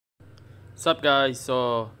What's up, guys?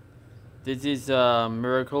 So this is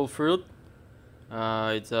miracle fruit.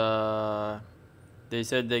 It's They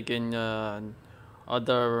said they can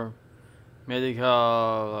other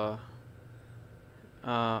medical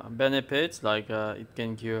benefits, like it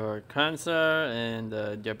can cure cancer and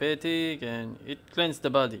diabetic, and it cleans the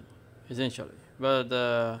body essentially. But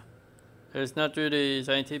there's not really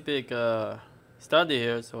scientific study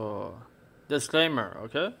here, so disclaimer,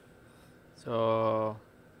 okay? So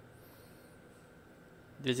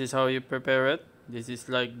this is how you prepare it. This is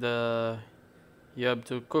like you have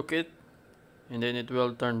to cook it, and then it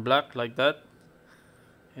will turn black like that,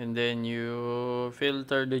 and then you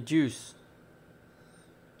filter the juice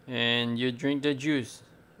and you drink the juice,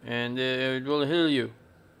 and it will heal you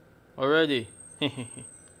already.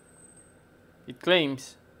 It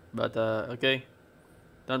claims, but okay,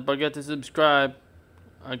 don't forget to subscribe.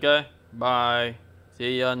 Okay, bye,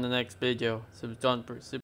 see you on the next video.